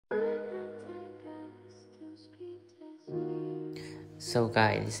So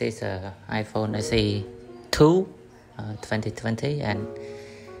guys, this is a iPhone SE 2 2020, and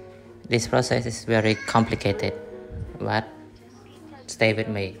this process is very complicated, but stay with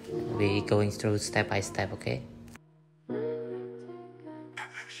me. We going through step by step, okay?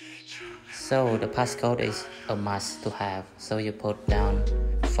 So the passcode is a must to have, so you put down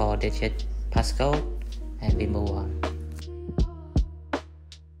 4-digit passcode and we move on.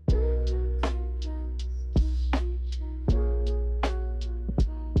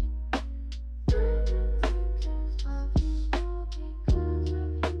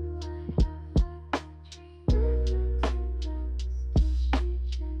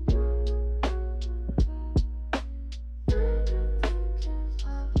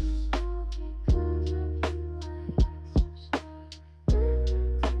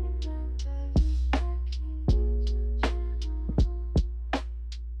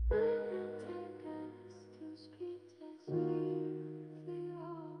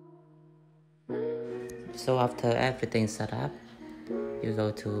 So after everything set up, you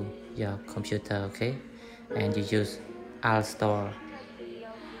go to your computer, okay, and you use iStore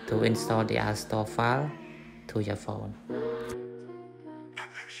to install the iStore file to your phone.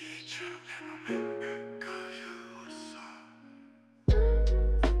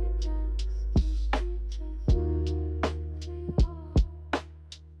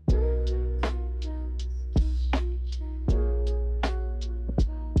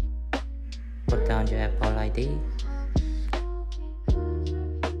 Put down your Apple ID.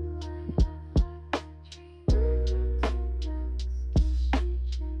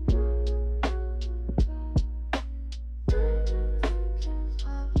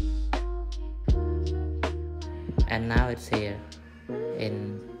 And now it's here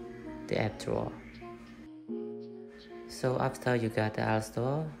in the app drawer. So after you got the App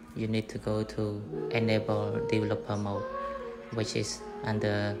Store, you need to go to enable developer mode, which is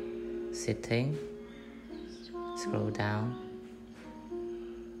under setting, scroll down,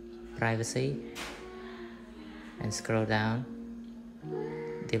 privacy, and scroll down,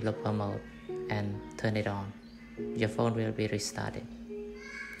 developer mode, and turn it on. Your phone will be restarted.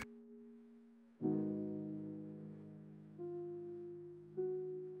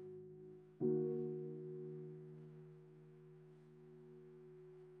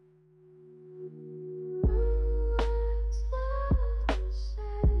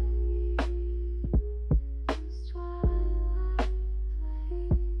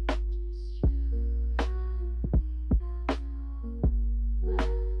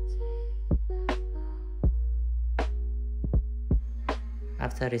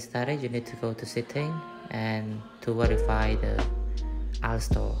 After restarted, you need to go to setting and to verify the App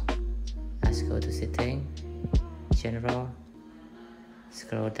Store. Let's go to setting, general,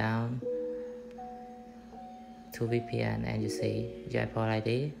 scroll down to VPN, and you see your Apple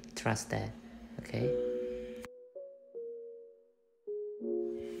ID, trust that, okay?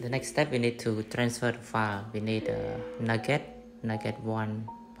 The next step, we need to transfer the file. We need a nugget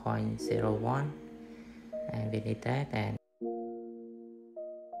 1.01, and we need that. And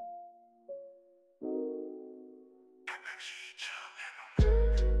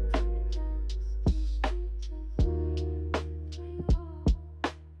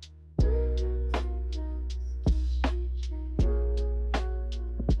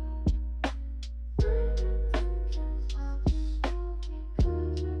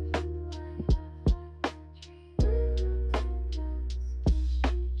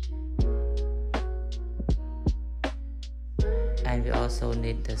we also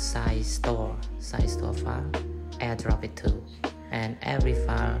need the size store file, airdrop it to, and every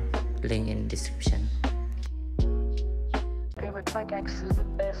file link in description. Favorite Tech X is the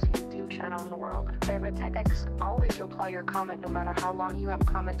best YouTube channel in the world. Favorite Tech X always reply your comment no matter how long you have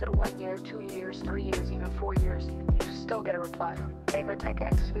commented, 1 year, 2 years, 3 years, even 4 years. You still get a reply. Favorite Tech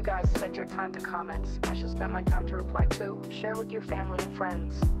X, you guys spend your time to comments. I should spend my time to reply too. Share with your family and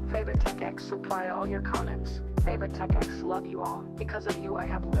friends. Favorite Tech X, reply all your comments. Favorite Tech X, love you all. Because of you, I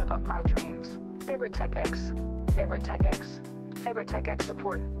have lived up my dreams. Favorite Tech X, Favorite Tech X, Favorite Tech X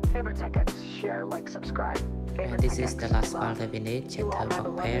support. Favorite Tech X, share, like, subscribe. And this is the last file that we need, chapter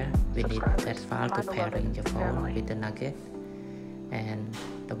of pair. We need that file to pair in your phone with the nugget. And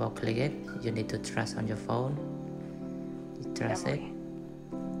double click it. You need to trust on your phone. You trust it.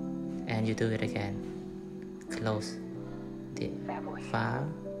 And you do it again. Close the file.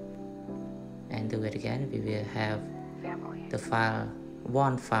 And do it again. We will have the file,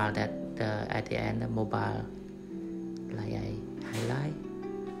 one file that at the end, the mobile, like I highlight.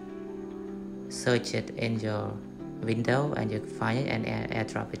 Search it in your window and you find it and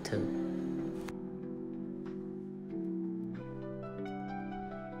airdrop it too.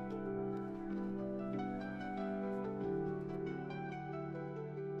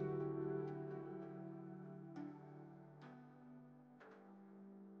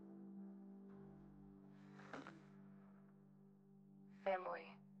 family.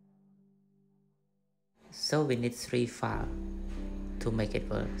 So we need 3 files to make it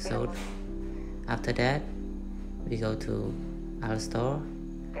work. So after that, we go to our store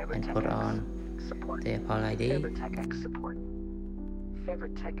and put on the Apple ID. Favorite Tech X support.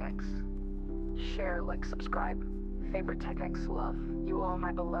 Favorite Tech X. Share, like, subscribe. Favorite Tech X love. You all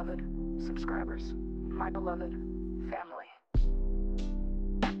my beloved subscribers. My beloved family.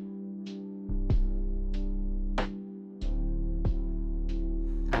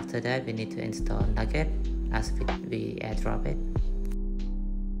 After that, we need to install Nugget as we airdrop it.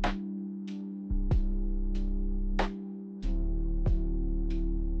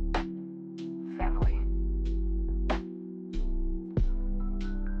 Family.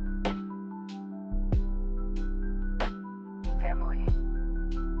 Family.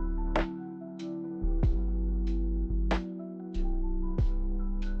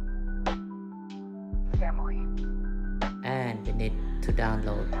 Family. And we need to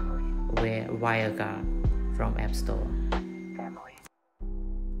download WireGuard from App Store. Family.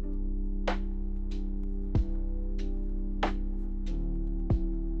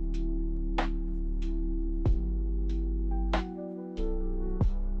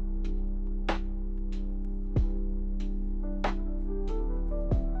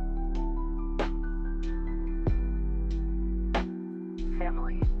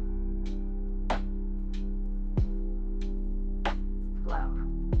 Family. Love.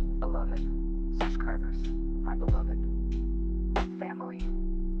 Beloved subscribers. My beloved family.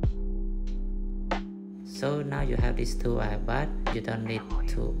 So now you have these two apps, but you don't need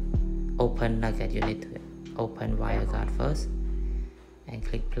to open Nugget. You need to open WireGuard first and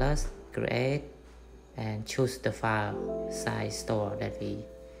click plus, create, and choose the file size store that we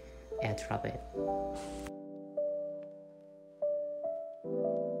airdrop it.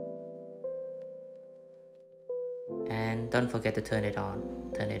 And don't forget to turn it on.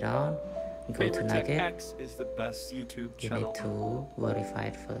 Turn it on, go to Nugget. X is the best YouTube You channel. need to verify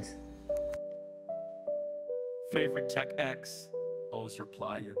it first. Favorite Tech X. Always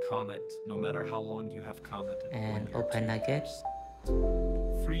reply your comment, no matter how long you have commented. And 1 year, open 2 Nugget.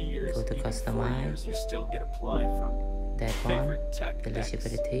 years, 3 years, Go to even 4 customize. years, you still get applied from That one, Favorite Tech X.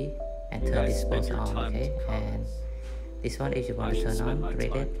 eligibility, and You turn guys this spend both your on, time okay? to And comments. this one, if you want I to should turn spend on, my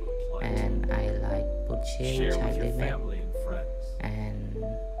read time it. to apply. And I like pushing Share child with your limit. family and friends. And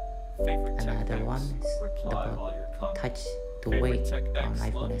Favorite Tech another X. one is Reply the all your comments. touch to Favorite wake Tech on X,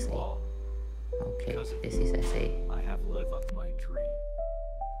 iPhone love you SE. all. Okay, Because of this you, is SE. I have lived up my dream.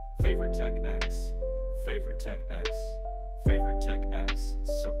 Favorite Tech X. Favorite Tech X. Favorite Tech X.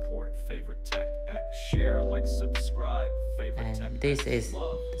 Support Favorite Tech X. Share, like, subscribe. Favorite Tech And this X. is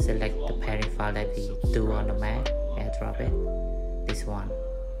Love. select the parent file that we do on the Mac, airdrop it, this one,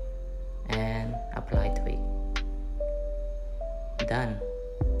 and apply tweak. Done.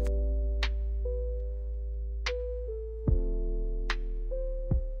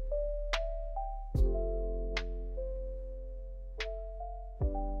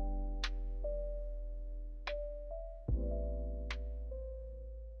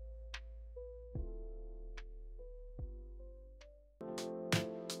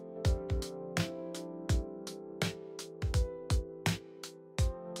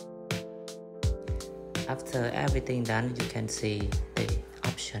 After everything done, you can see the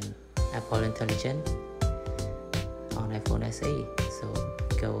option Apple Intelligence on iPhone SE. So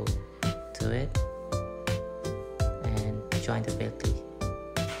go to it and join the weekly.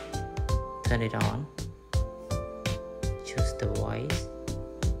 Turn it on. Choose the voice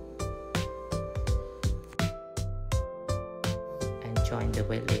and join the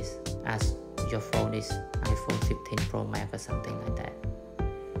waitlist as your phone is iPhone 15 Pro Max or something like that.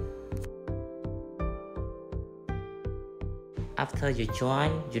 After you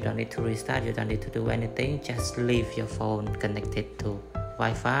join, you don't need to restart, you don't need to do anything, just leave your phone connected to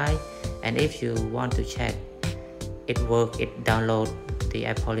Wi-Fi. And if you want to check it download the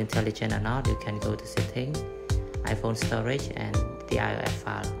Apple Intelligence or not, you can go to setting, iPhone storage, and the iOS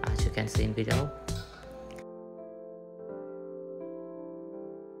file as you can see in video.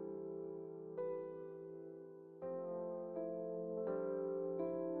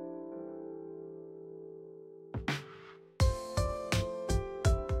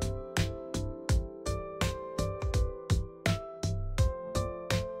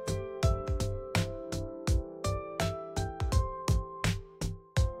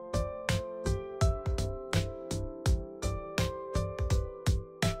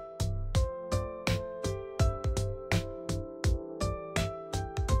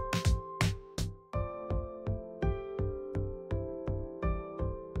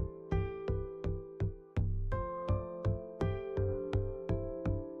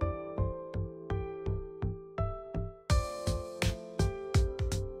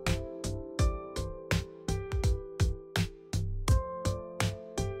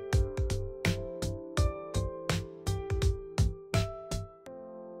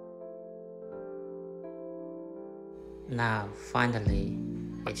 Now finally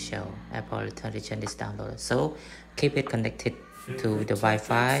it shows Apple Intelligence is downloaded. So keep it connected to the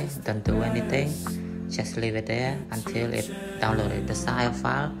Wi-Fi, don't do anything, just leave it there until it downloaded. The size of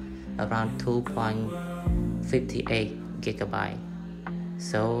file around 2.58 gigabyte.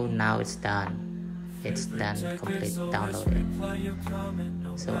 So now it's done. It's done, complete downloaded.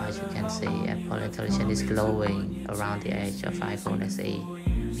 So as you can see, Apple Intelligence is glowing around the edge of iPhone SE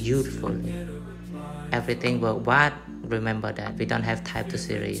beautifully. Everything works, but remember that we don't have type to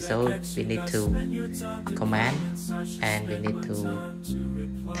series, so we need to command and we need to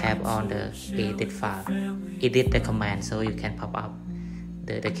tap on the edit file, edit the command, so you can pop up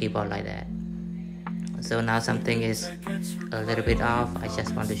the keyboard like that. So now something is a little bit off. I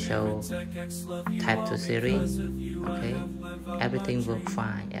just want to show type to series. Okay, everything works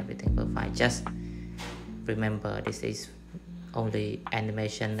fine, just remember this is only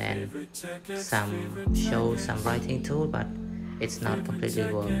animation and some writing tool, but it's not completely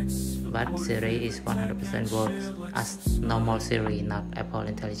work. But Siri is 100% works as normal Siri, not Apple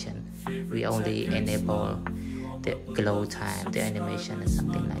Intelligence. We only enable the glow time, the animation and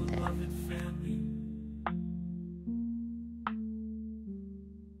something like that.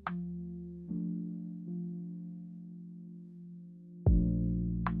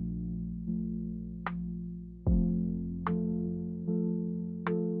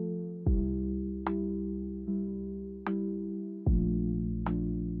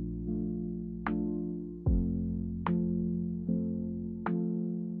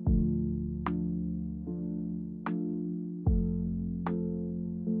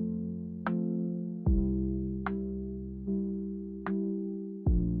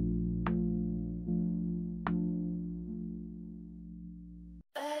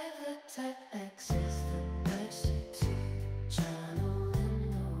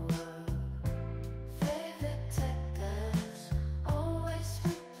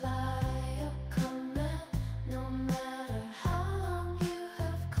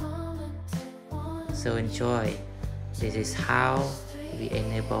 So enjoy. This is how we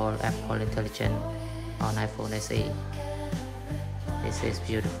enable Apple Intelligence on iPhone SE. This is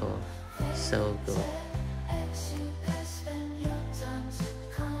beautiful, so good.